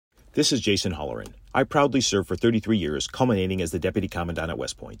This is Jason Holleran. I proudly served for 33 years, culminating as the Deputy Commandant at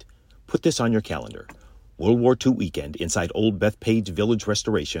West Point. Put this on your calendar. World War II weekend inside Old Bethpage Village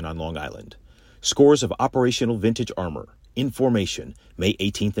Restoration on Long Island. Scores of operational vintage armor, in formation, May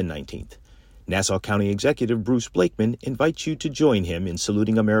 18th and 19th. Nassau County Executive Bruce Blakeman invites you to join him in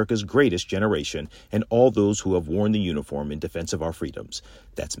saluting America's greatest generation and all those who have worn the uniform in defense of our freedoms.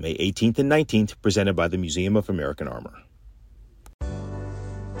 That's May 18th and 19th, presented by the Museum of American Armor.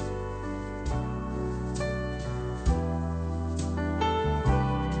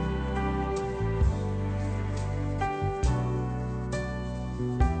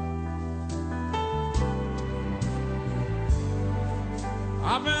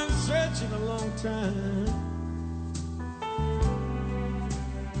 I've been searching a long time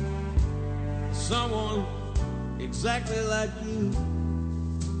for someone exactly like you.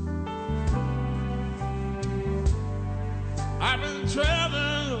 I've been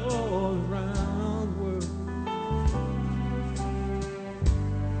traveling all around the world,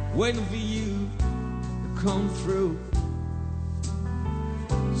 waiting for you to come through.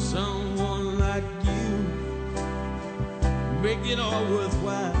 Someone like you make it all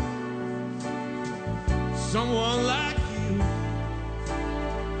worthwhile. Someone like you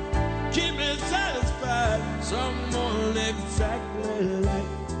keep me satisfied. Someone exactly like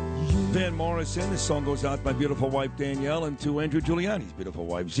you. Van Morrison. This song goes out to my beautiful wife Danielle and to Andrew Giuliani's beautiful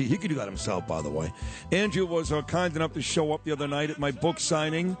wife. See, he could do that himself, by the way. Andrew was kind enough to show up the other night at my book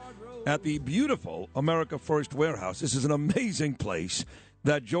signing at the beautiful America First Warehouse. This is an amazing place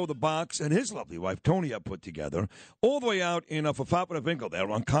that Joe the Box and his lovely wife, Tony, have put together, all the way out in Pfaffenwinkel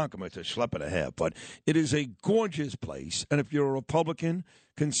there on Concomer. It's a schlep and a half, but it is a gorgeous place. And if you're a Republican,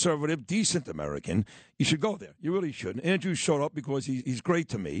 conservative, decent American, you should go there. You really should. And Andrew showed up because he's great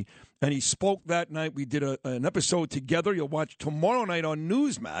to me, and he spoke that night. We did an episode together. You'll watch tomorrow night on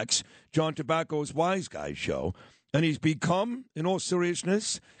Newsmax, John Tobacco's Wise Guys show. And he's become, in all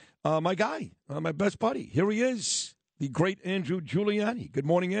seriousness, my guy, my best buddy. Here he is. The great Andrew Giuliani. Good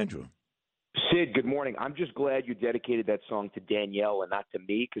morning, Andrew. Sid, good morning. I'm just glad you dedicated that song to Danielle and not to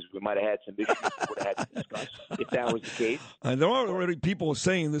me, because we might have had some issues we would have had to discuss if that was the case. And there are already people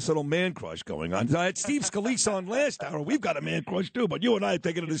saying this little man crush going on. I had Steve Scalise on last hour. We've got a man crush too, but you and I have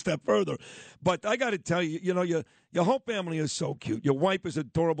taken it a step further. But I got to tell you, your whole family is so cute. Your wife is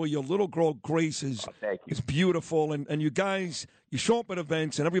adorable. Your little girl Grace is beautiful, and you guys, you show up at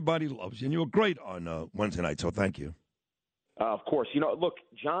events and everybody loves you. And you were great on Wednesday night. So thank you. Of course. Look,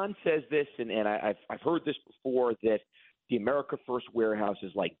 John says this, and I've heard this before, that the America First Warehouse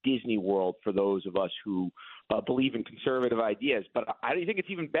is like Disney World for those of us who believe in conservative ideas. But I think it's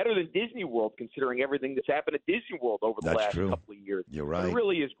even better than Disney World, considering everything that's happened at Disney World over the last couple of years. You're right. It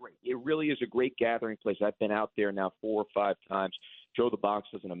really is great. It really is a great gathering place. I've been out there now 4 or 5 times. Joe the Box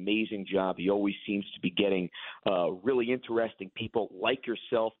does an amazing job. He always seems to be getting really interesting people like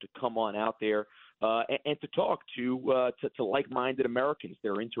yourself to come on out there. And to talk to like-minded Americans.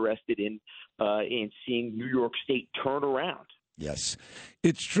 They're interested in seeing New York State turn around. Yes,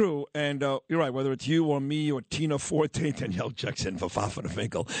 it's true. And you're right, whether it's you or me or Tina Forte, Danielle Jackson for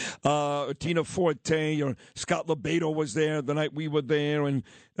Pfaffenwinkel, Tina Forte or Scott Lebedo was there the night we were there, and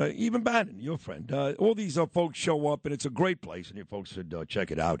even Bannon, your friend. All these folks show up, and it's a great place, and you folks should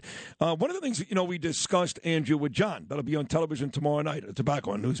check it out. One of the things we discussed, Andrew, with John, that'll be on television tomorrow night at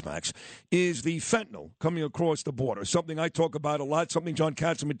Tobacco on Newsmax, is the fentanyl coming across the border, something I talk about a lot, something John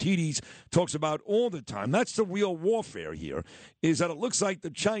Catsimatidis talks about all the time. That's the real warfare here, is that it looks like the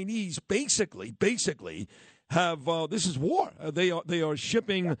Chinese basically have this is war. They are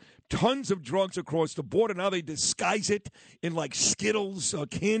shipping tons of drugs across the border. Now they disguise it in like Skittles,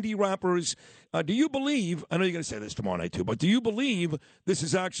 candy wrappers. Do you believe, I know you're going to say this tomorrow night too, but do you believe this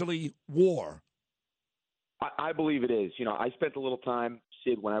is actually war? I believe it is. I spent a little time,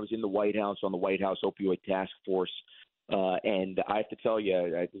 Sid, when I was in the White House on the White House Opioid Task Force. And I have to tell you,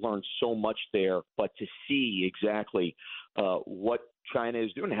 I learned so much there. But to see exactly what China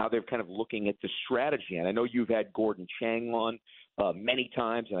is doing, how they're kind of looking at the strategy. And I know you've had Gordon Chang on many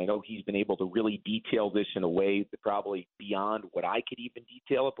times, and I know he's been able to really detail this in a way that probably beyond what I could even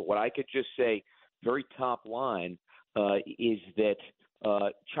detail it. But what I could just say, very top line, is that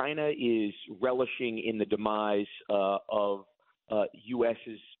China is relishing in the demise of the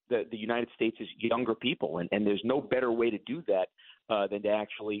United States' younger people, and there's no better way to do that than to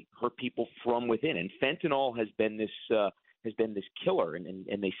actually hurt people from within. And fentanyl has been this has been this killer. And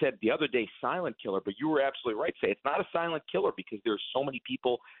they said the other day, silent killer, but you were absolutely right. Say it's not a silent killer because there's so many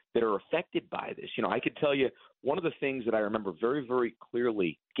people that are affected by this. I could tell you one of the things that I remember very, very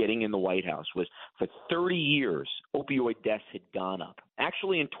clearly getting in the White House was for 30 years, opioid deaths had gone up.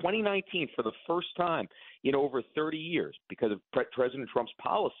 Actually, in 2019, for the first time in over 30 years, because of President Trump's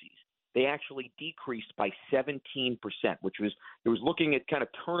policies, they actually decreased by 17%, which was it was looking at kind of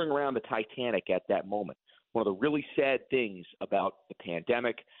turning around the Titanic at that moment. One of the really sad things about the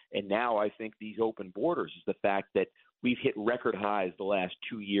pandemic, and now I think these open borders, is the fact that we've hit record highs the last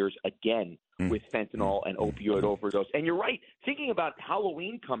 2 years again with fentanyl and opioid overdose. And you're right, thinking about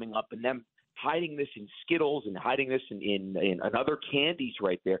Halloween coming up and them hiding this in Skittles and hiding this in other candies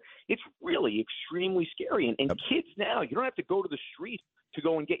right there, it's really extremely scary. And kids now, you don't have to go to the street to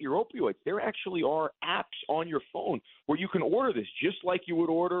go and get your opioids. There actually are apps on your phone where you can order this, just like you would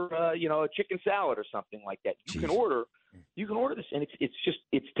order, a chicken salad or something like that. You can order this, and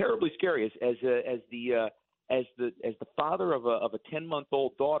it's terribly scary. As the father of a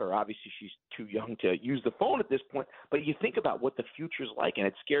 10-month-old daughter, obviously she's too young to use the phone at this point. But you think about what the future's like, and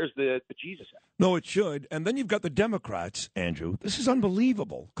it scares the Jesus out. No, it should. And then you've got the Democrats, Andrew. This is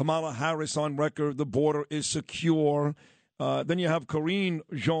unbelievable. Kamala Harris on record, the border is secure. Then you have Karine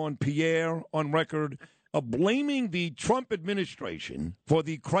Jean-Pierre on record blaming the Trump administration for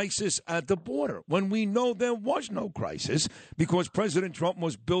the crisis at the border when we know there was no crisis because President Trump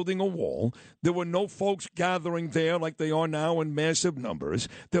was building a wall. There were no folks gathering there like they are now in massive numbers.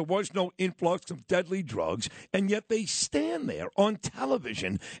 There was no influx of deadly drugs, and yet they stand there on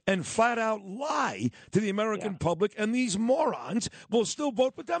television and flat out lie to the American public, and these morons will still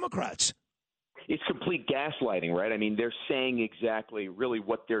vote for Democrats. It's complete gaslighting, right? I mean, they're saying exactly really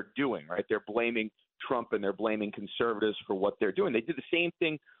what they're doing, right? They're blaming Trump and they're blaming conservatives for what they're doing. They did the same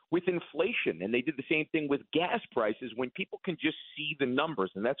thing with inflation, and they did the same thing with gas prices when people can just see the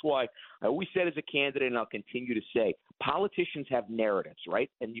numbers. And that's why I always said as a candidate, and I'll continue to say, politicians have narratives, right?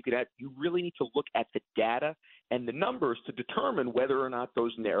 And you really need to look at the data and the numbers to determine whether or not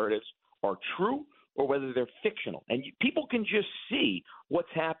those narratives are true or whether they're fictional. And people can just see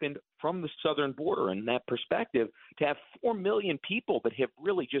what's happened from the southern border. And that perspective, to have 4 million people that have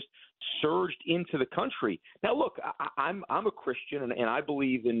really just surged into the country. Now, look, I'm a Christian, and I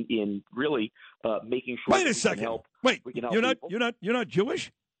believe in really making sure. Wait a second. Wait, you're not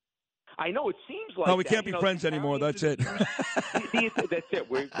Jewish? I know it seems like. No, we can't be friends anymore. That's it. That's it.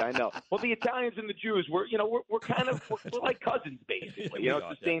 I know. Well, the Italians and the Jews, we're like cousins, basically.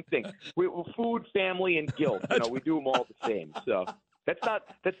 It's the same thing. We're food, family, and guilt. We do them all the same. So that's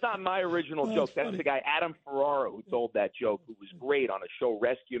not my original joke. That's funny. The guy Adam Ferrara who told that joke, who was great on a show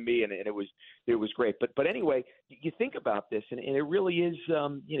Rescue Me, and it was great. But anyway, you think about this, and it really is.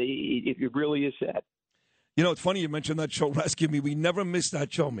 It really is sad. It's funny you mentioned that show, Rescue Me. We never missed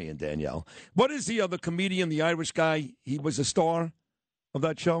that show, me and Danielle. What is the other comedian, the Irish guy? He was a star of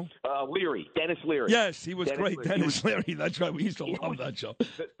that show? Leary, Dennis Leary. Yes, he was great. Dennis Leary. That's right. We used to love that show.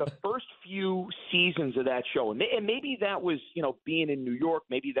 The first few seasons of that show, and maybe that was, being in New York,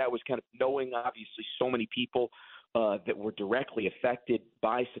 maybe that was kind of knowing, obviously, so many people that were directly affected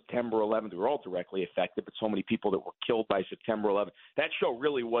by September 11th. We were all directly affected, but so many people that were killed by September 11th. That show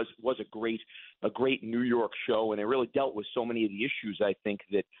really was a great New York show, and it really dealt with so many of the issues, I think,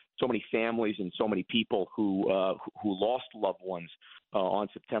 that so many families and so many people who lost loved ones on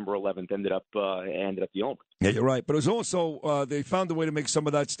September 11th ended up dealing with. Yeah, you're right. But it was also, they found a way to make some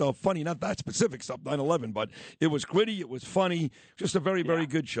of that stuff funny. Not that specific stuff, 9/11, but it was gritty. It was funny. Just a very, very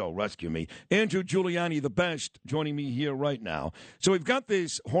good show, Rescue Me. Andrew Giuliani, the best, joining me here right now. So we've got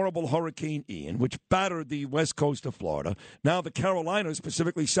this horrible Hurricane Ian, which battered the west coast of Florida. Now the Carolinas,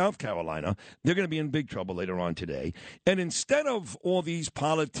 specifically South Carolina, they're going to be in big trouble later on today. And instead of all these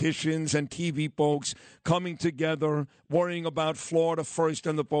politicians and TV folks coming together, worrying about Florida first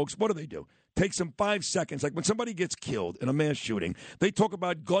and the folks, what do? Takes them 5 seconds. Like when somebody gets killed in a mass shooting, they talk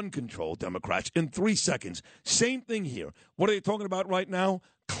about gun control, Democrats, in 3 seconds. Same thing here. What are they talking about right now?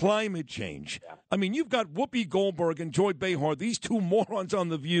 Climate change. Yeah. I mean, you've got Whoopi Goldberg and Joy Behar, these two morons on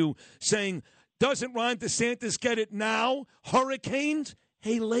The View, saying, doesn't Ron DeSantis get it now? Hurricanes?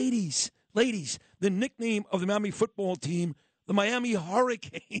 Hey, ladies, the nickname of the Miami football team, the Miami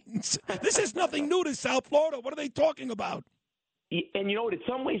Hurricanes. This is nothing new to South Florida. What are they talking about? And in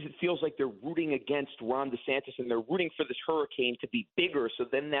some ways it feels like they're rooting against Ron DeSantis, and they're rooting for this hurricane to be bigger, so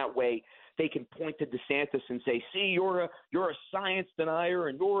then that way they can point to DeSantis and say, see, you're a science denier,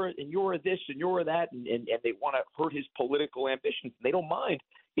 and you're this and you're that, and they want to hurt his political ambitions. They don't mind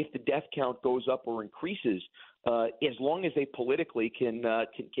if the death count goes up or increases, as long as they politically can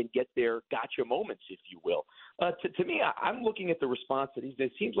get their gotcha moments, if you will. To me, I'm looking at the response that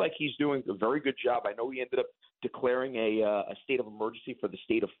it seems like he's doing a very good job. I know he ended up declaring a state of emergency for the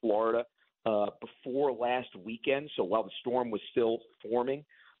state of Florida before last weekend. So while the storm was still forming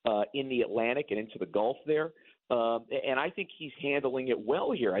in the Atlantic and into the Gulf there. And I think he's handling it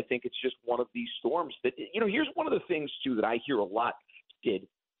well here. I think it's just one of these storms that, here's one of the things, too, that I hear a lot, Sid,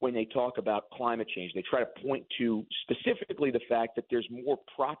 when they talk about climate change. They try to point to specifically the fact that there's more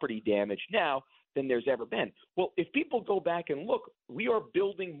property damage now than there's ever been. Well, if people go back and look, we are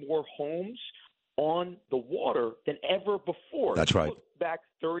building more homes on the water than ever before. That's right. Look back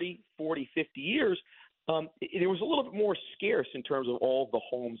 30, 40, 50 years, there was a little bit more scarce in terms of all the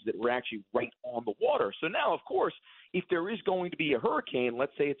homes that were actually right on the water. So now, of course, if there is going to be a hurricane,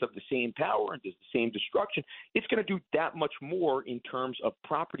 let's say it's of the same power and does the same destruction, it's going to do that much more in terms of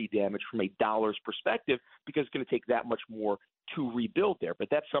property damage from a dollars perspective because it's going to take that much more to rebuild there. But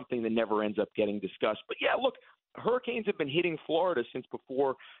that's something that never ends up getting discussed. But, yeah, look, hurricanes have been hitting Florida since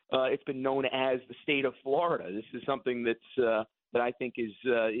before it's been known as the state of Florida. This is something that's that I think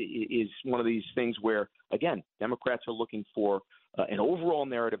is one of these things where, again, Democrats are looking for an overall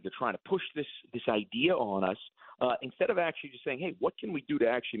narrative. They're trying to push this idea on us instead of actually just saying, hey, what can we do to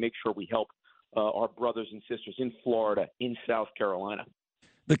actually make sure we help our brothers and sisters in Florida, in South Carolina?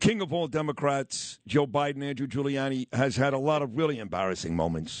 The king of all Democrats, Joe Biden, Andrew Giuliani, has had a lot of really embarrassing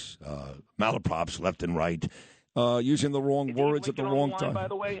moments, malaprops left and right. Using the wrong words at the wrong time. By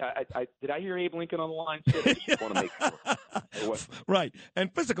the way, did I hear Abe Lincoln on the line? I just want to make sure. Right.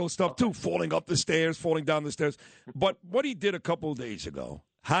 And physical stuff, too, falling up the stairs, falling down the stairs. But what he did a couple of days ago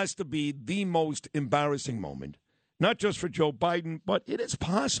has to be the most embarrassing moment, not just for Joe Biden, but it is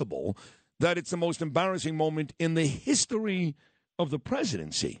possible that it's the most embarrassing moment in the history of the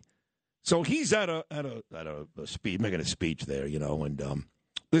presidency. So he's at a speech, making a speech there, and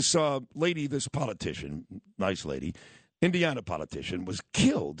this lady, this politician, nice lady, Indiana politician, was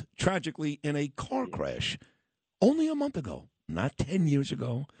killed tragically in a car crash only a month ago, not 10 years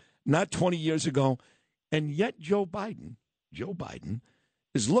ago, not 20 years ago. And yet Joe Biden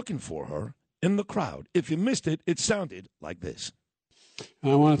is looking for her in the crowd. If you missed it, it sounded like this.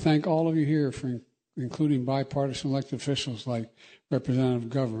 I want to thank all of you here for including bipartisan elected officials like Representative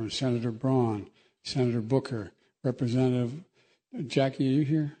Governor, Senator Braun, Senator Booker, Representative Jackie, are you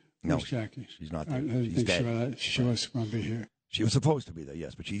here? No, where's Jackie? She's not there. I didn't she's think dead. she was going to be here. She was supposed to be there,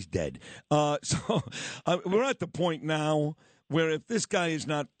 yes, but she's dead. So we're at the point now where if this guy is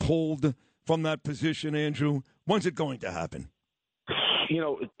not pulled from that position, Andrew, when's it going to happen?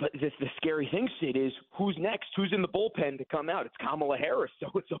 But the scary thing, Sid, is who's next? Who's in the bullpen to come out? It's Kamala Harris. So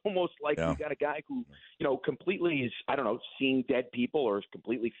it's almost like we got a guy who, completely is, seeing dead people or has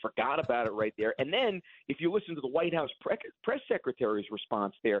completely forgot about it right there. And then if you listen to the White House press secretary's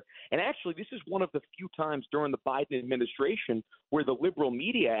response there, and actually this is one of the few times during the Biden administration where the liberal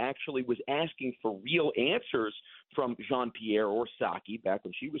media actually was asking for real answers from Jean-Pierre or Psaki back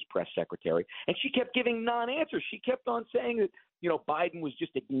when she was press secretary. And she kept giving non-answers. She kept on saying that, Biden was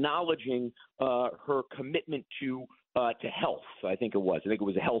just acknowledging her commitment to health. I think it was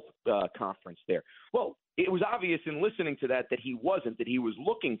a health conference there. Well, it was obvious in listening to that he wasn't, that he was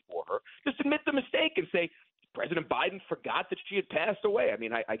looking for her. Just admit the mistake and say, President Biden forgot that she had passed away. I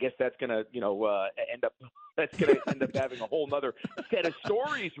mean, I guess that's going to, end up having a whole nother set of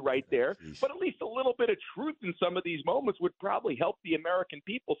stories right there. But at least a little bit of truth in some of these moments would probably help the American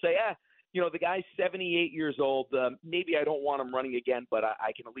people say, the guy's 78 years old. Maybe I don't want him running again, but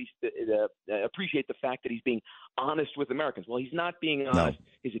I can at least appreciate the fact that he's being honest with Americans. Well, he's not being honest. No.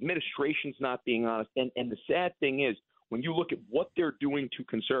 His administration's not being honest. And the sad thing is, when you look at what they're doing to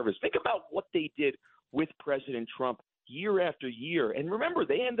conservatives, think about what they did with President Trump year after year. And remember,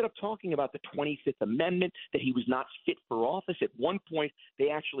 they ended up talking about the 25th Amendment, that he was not fit for office. At one point, they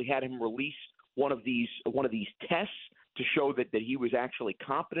actually had him release one of these tests to show that he was actually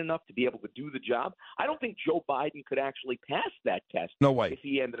competent enough to be able to do the job. I don't think Joe Biden could actually pass that test. No way. If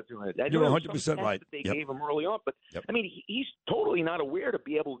he ended up doing it. You're 100% right. That they gave him early on. But, I mean, he's totally not aware to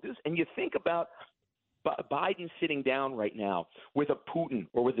be able to do this. And you think about Biden sitting down right now with a Putin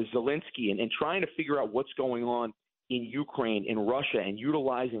or with a Zelensky and trying to figure out what's going on in Ukraine, in Russia, and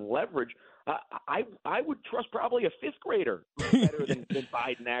utilizing leverage. I would trust probably a fifth grader better than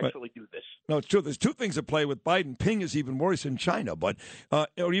Biden actually do this. No, it's true. There's two things at play with Biden. Ping is even worse in China, but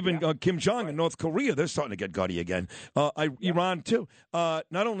or even Kim Jong in North Korea. They're starting to get gutty again. Iran too.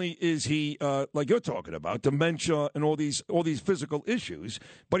 Not only is he like you're talking about dementia and all these physical issues,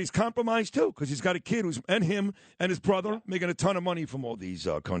 but he's compromised too because he's got a kid and him and his brother making a ton of money from all these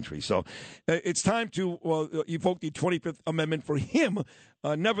countries. So it's time to evoke the 25th Amendment for him.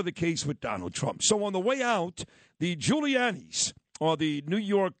 Never the case with Donald Trump. So on the way out, the Giulianis are the New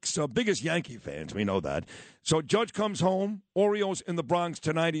York's biggest Yankee fans. We know that. So Judge comes home. Orioles in the Bronx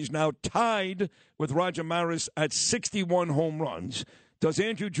tonight. He's now tied with Roger Maris at 61 home runs. Does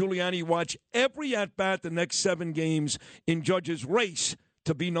Andrew Giuliani watch every at-bat the next 7 games in Judge's race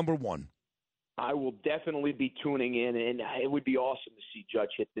to be number 1? I will definitely be tuning in, and it would be awesome to see Judge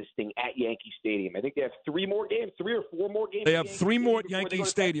hit this thing at Yankee Stadium. I think they have 3 or 4 more games. They have 3 more at Yankee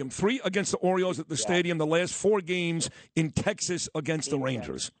Stadium. 3 against the Orioles at the stadium. The last 4 games in Texas against the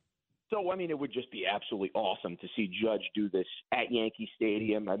Rangers. So, I mean, it would just be absolutely awesome to see Judge do this at Yankee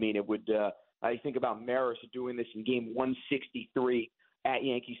Stadium. I mean, it would I think about Maris doing this in game 163 at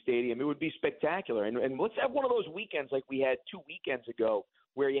Yankee Stadium. It would be spectacular. And let's have one of those weekends like we had 2 weekends ago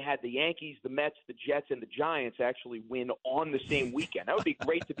where you had the Yankees, the Mets, the Jets, and the Giants actually win on the same weekend. That would be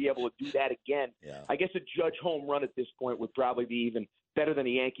great to be able to do that again. Yeah. I guess a Judge home run at this point would probably be even better than a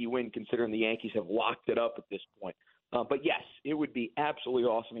Yankee win, considering the Yankees have locked it up at this point. But yes, it would be absolutely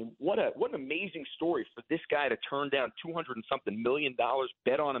awesome. I mean, what an amazing story for this guy to turn down $200-and-something million,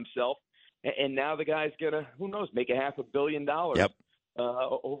 bet on himself, and now the guy's gonna, who knows, make $500 million. Yep.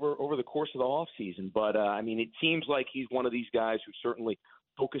 Over the course of the offseason. But, I mean, it seems like he's one of these guys who certainly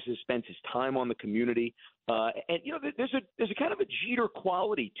spends his time on the community. And, you know, there's a kind of a Jeter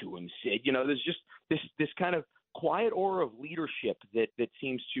quality to him, Sid. You know, there's just this kind of quiet aura of leadership that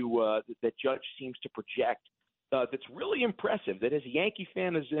seems to that Judge seems to project that's really impressive, that as a Yankee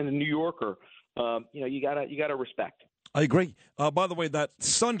fan and a New Yorker, you know, you gotta respect. I agree. By the way, that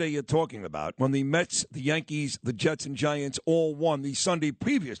Sunday you're talking about, when the Mets, the Yankees, the Jets, and Giants all won the Sunday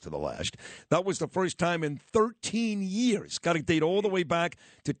previous to the last, that was the first time in 13 years. Got to date all the way back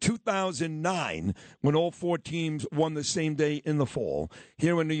to 2009 when all 4 teams won the same day in the fall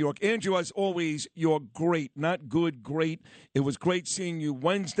here in New York. Andrew, as always, you're great. Not good, great. It was great seeing you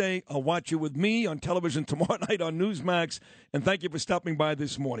Wednesday. I'll watch you with me on television tomorrow night on Newsmax. And thank you for stopping by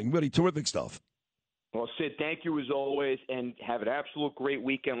this morning. Really terrific stuff. Well, Sid, thank you as always, and have an absolute great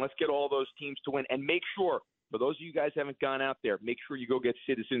weekend. Let's get all those teams to win. And make sure, for those of you guys who haven't gone out there, make sure you go get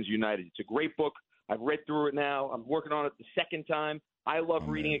Citizens United. It's a great book. I've read through it now. I'm working on it the second time. I love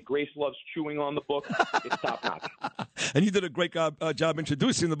reading it. Grace loves chewing on the book. It's top-notch. And you did a great job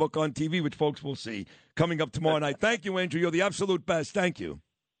introducing the book on TV, which folks will see coming up tomorrow night. Thank you, Andrew. You're the absolute best. Thank you.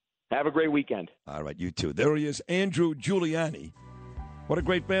 Have a great weekend. All right, you too. There he is, Andrew Giuliani. What a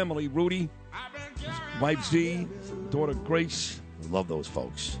great family. Rudy, his wife Z, daughter Grace. Love those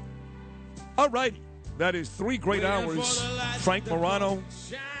folks. All right. That is 3 great hours. Frank Morano,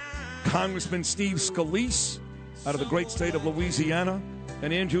 Congressman Steve Scalise out of the great state of Louisiana,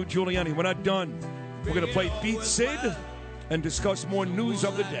 and Andrew Giuliani. We're not done. We're going to play Beat Sid and discuss more news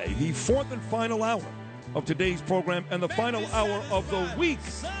of the day. The 4th and final hour of today's program and the final hour of the week.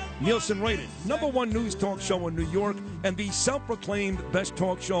 Nielsen rated #1 news talk show in New York and the self-proclaimed best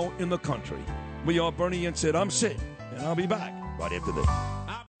talk show in the country. We are Bernie and Sid. I'm Sid, and I'll be back right after this.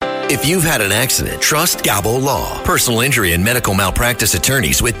 If you've had an accident, trust Gabo Law. Personal injury and medical malpractice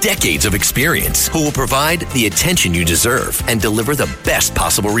attorneys with decades of experience who will provide the attention you deserve and deliver the best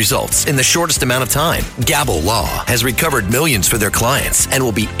possible results in the shortest amount of time. Gabo Law has recovered millions for their clients and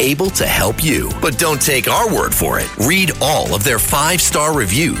will be able to help you. But don't take our word for it. Read all of their 5-star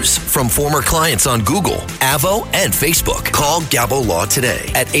reviews from former clients on Google, Avo, and Facebook. Call Gabo Law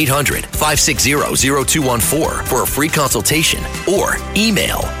today at 800-560-0214 for a free consultation or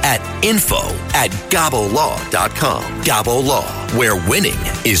email at info@gabolaw.com. Gabo Law, where winning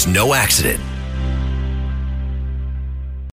is no accident.